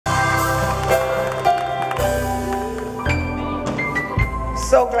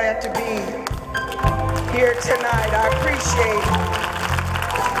So glad to be here tonight. I appreciate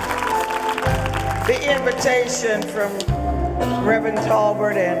the invitation from Reverend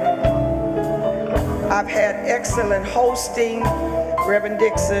Tolbert, and I've had excellent hosting. Reverend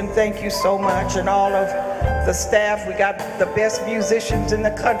Dixon, thank you so much, and all of the staff. We got the best musicians in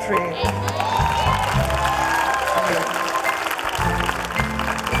the country.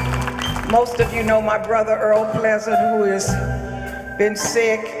 Most of you know my brother Earl Pleasant, who has been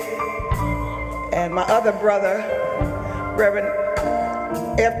sick, and my other brother, Reverend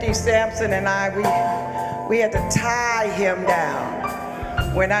F.D. Sampson, and I, we had to tie him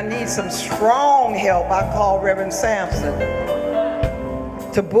down. When I need some strong help, I call Reverend Sampson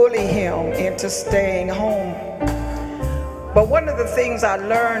to bully him into staying home. But one of the things I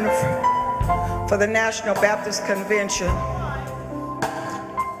learned for the National Baptist Convention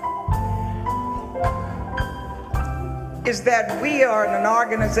is that we are an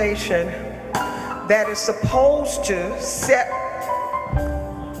organization that is supposed to set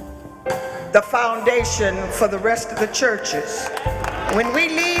the foundation for the rest of the churches. When we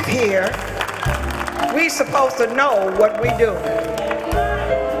leave here, we're supposed to know what we do.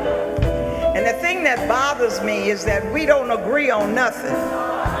 And the thing that bothers me is that we don't agree on nothing.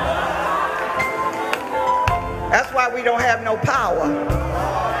 That's why we don't have no power.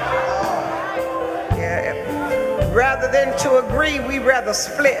 Yeah. Rather than to agree, we rather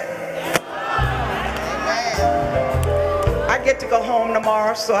split. I get to go home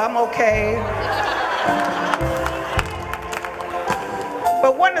tomorrow, so I'm okay.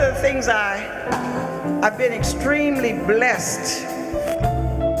 But one of the things I've been extremely blessed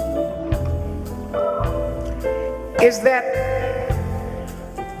is that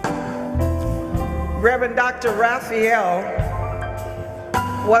Reverend Dr. Raphael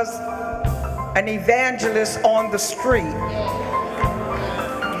was an evangelist on the street.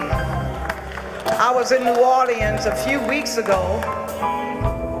 I was in New Orleans a few weeks ago,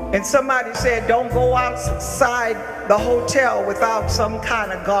 and somebody said, don't go outside the hotel without some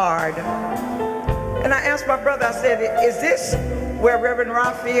kind of guard. And I asked my brother, I said, is this where Reverend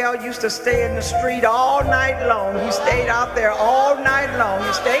Raphael used to stay in the street all night long? He stayed out there all night long.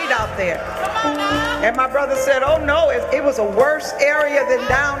 He stayed out there. And my brother said, oh no, it was a worse area than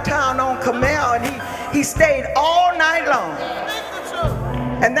downtown on Camel, and he stayed all night long.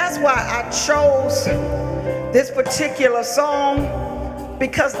 And that's why I chose this particular song,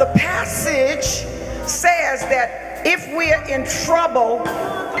 because the passage says that if we're in trouble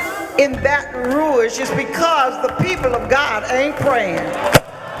in Baton Rouge, it's because the people of God ain't praying.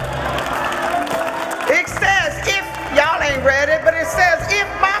 It says, if, y'all ain't read it, but it says, if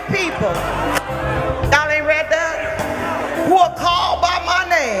my people, y'all ain't read that, who are called by my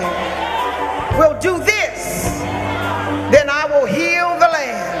name, will do this, then I will heal the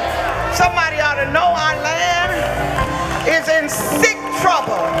land. Somebody ought to know our land is in sick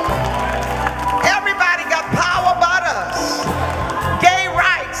trouble. Everybody got power but us. Gay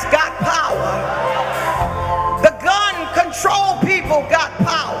rights got power. The gun control people got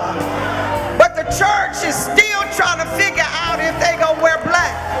power. But the church is still trying to figure out if they gonna wear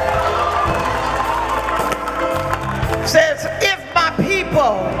black. Says, if my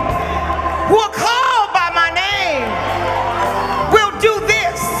people who are called by my name will do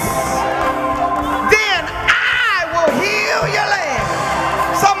this, then I will heal your land.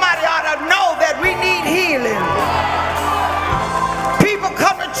 Somebody ought to know that we need healing. People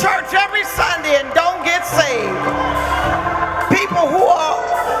come to church every Sunday and don't get saved. People who are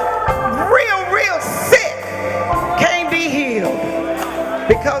real sick can't be healed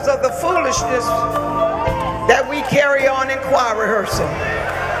because of the foolishness that we carry on in choir rehearsal.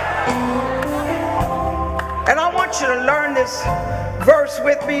 And I want you to learn this verse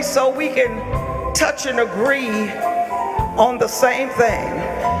with me so we can touch and agree on the same thing.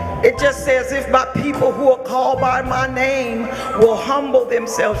 It just says, if my people who are called by my name will humble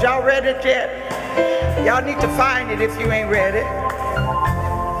themselves. Y'all read it yet? Y'all need to find it if you ain't read it.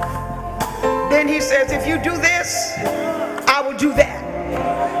 Then he says, if you do this, I will do that.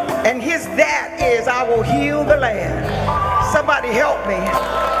 And his that is, I will heal the land. Somebody help me.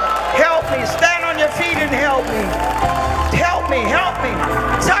 Help me. Stand on your feet and help me. Help me. Help me.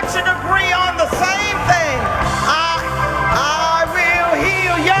 Touch and agree on the same thing. I will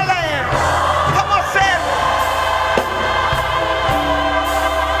heal your land. Come on, say it.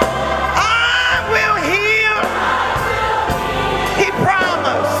 I will heal. He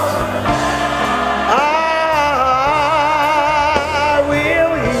promised. I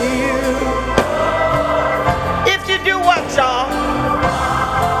will heal. If you do what, y'all?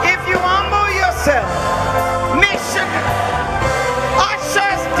 If you humble yourself, mission, usher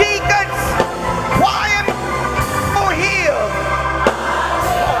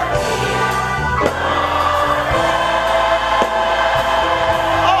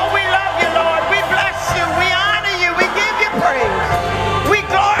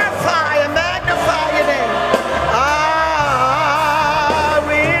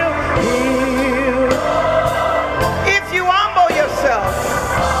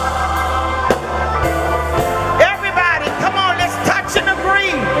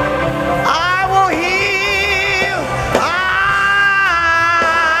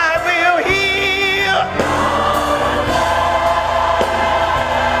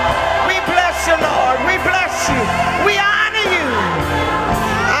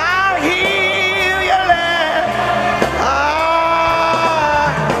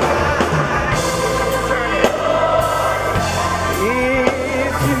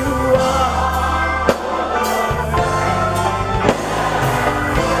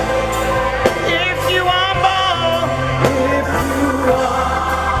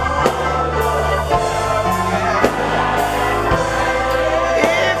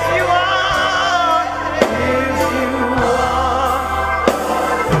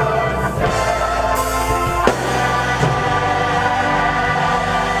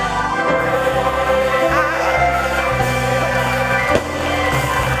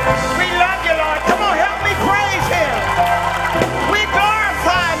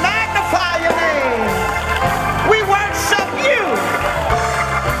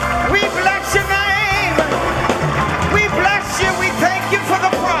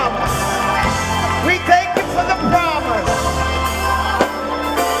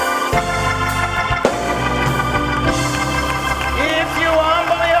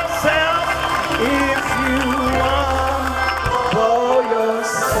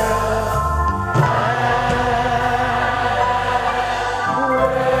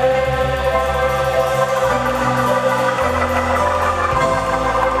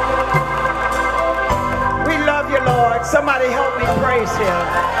praise him.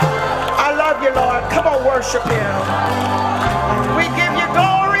 I love you, Lord. Come on, worship him. We give you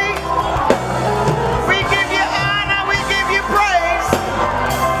glory. We give you honor. We give you praise.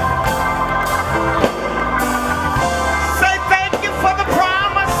 Say thank you for the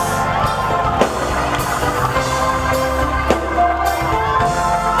promise.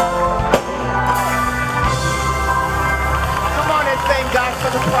 Come on and thank God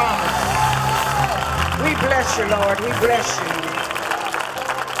for the promise. We bless you, Lord. We bless you.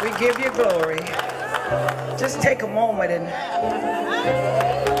 We give you glory. Just take a moment and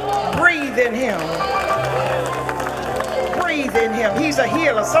breathe in him. Breathe in him. He's a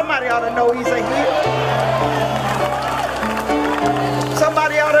healer. Somebody ought to know he's a healer.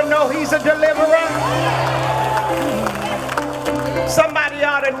 Somebody ought to know he's a deliverer. Somebody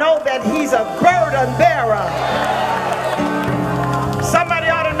ought to know that he's a burden bearer. Somebody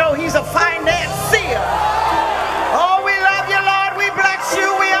ought to know he's a financier. Oh, we love you, Lord. We bless you.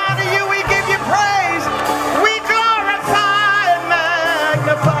 We honor you. We give you praise. We glorify and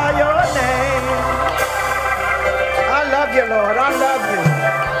magnify your name. I love you, Lord. I love you.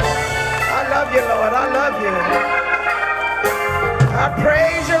 I love you, Lord. I love you. I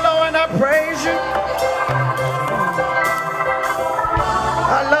praise you, Lord. I praise you.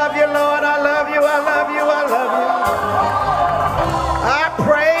 I love you, Lord. I love you. I love you. I love you. I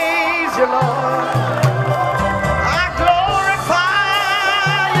praise you, Lord. I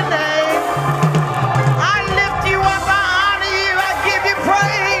glorify your name. I lift you up. I honor you. I give you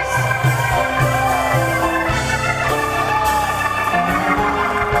praise.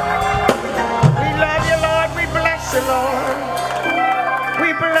 We love you, Lord. We bless you, Lord. We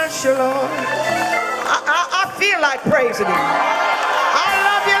bless you, Lord. I feel like praising him. I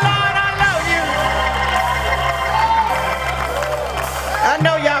love you, Lord. I love you. I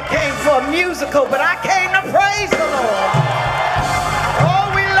know y'all came for a musical, but I came to praise the Lord. Oh,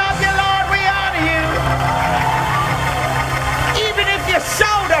 we love you, Lord. We honor you. Even if your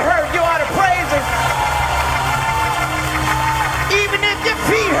shoulder hurt, you ought to praise him. Even if your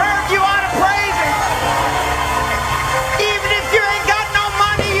feet hurt, you ought to praise him. Even if you ain't got no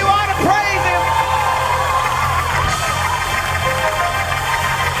money, you ought to praise him.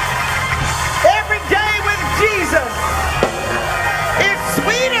 Every day with Jesus is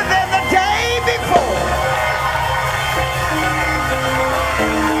sweeter than the day before.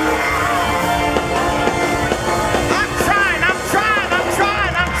 I'm trying.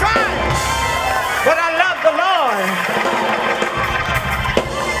 But I love the Lord.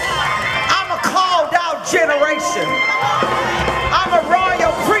 I'm a called out generation. I'm a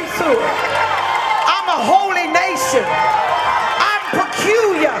royal priesthood. I'm a holy nation. I'm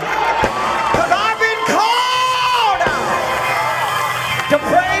peculiar. Because I've been called out to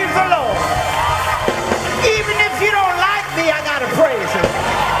praise the Lord. Even if you don't like me, I got to praise him.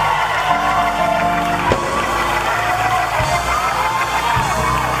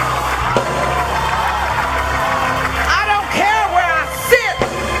 I don't care where I sit.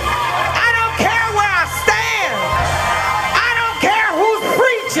 I don't care where I stand. I don't care who's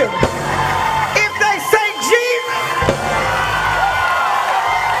preaching. If they say Jesus,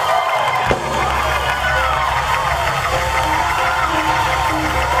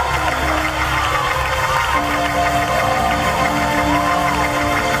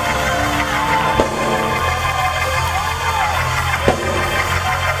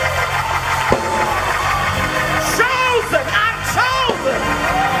 chosen, I'm chosen.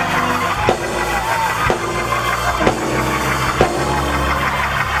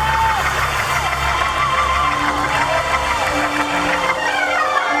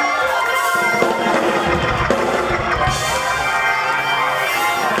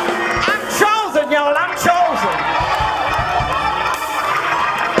 I'm chosen, y'all. I'm chosen.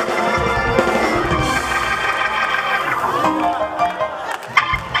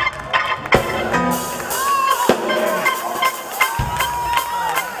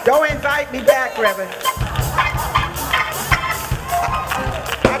 Don't invite me back, Reverend.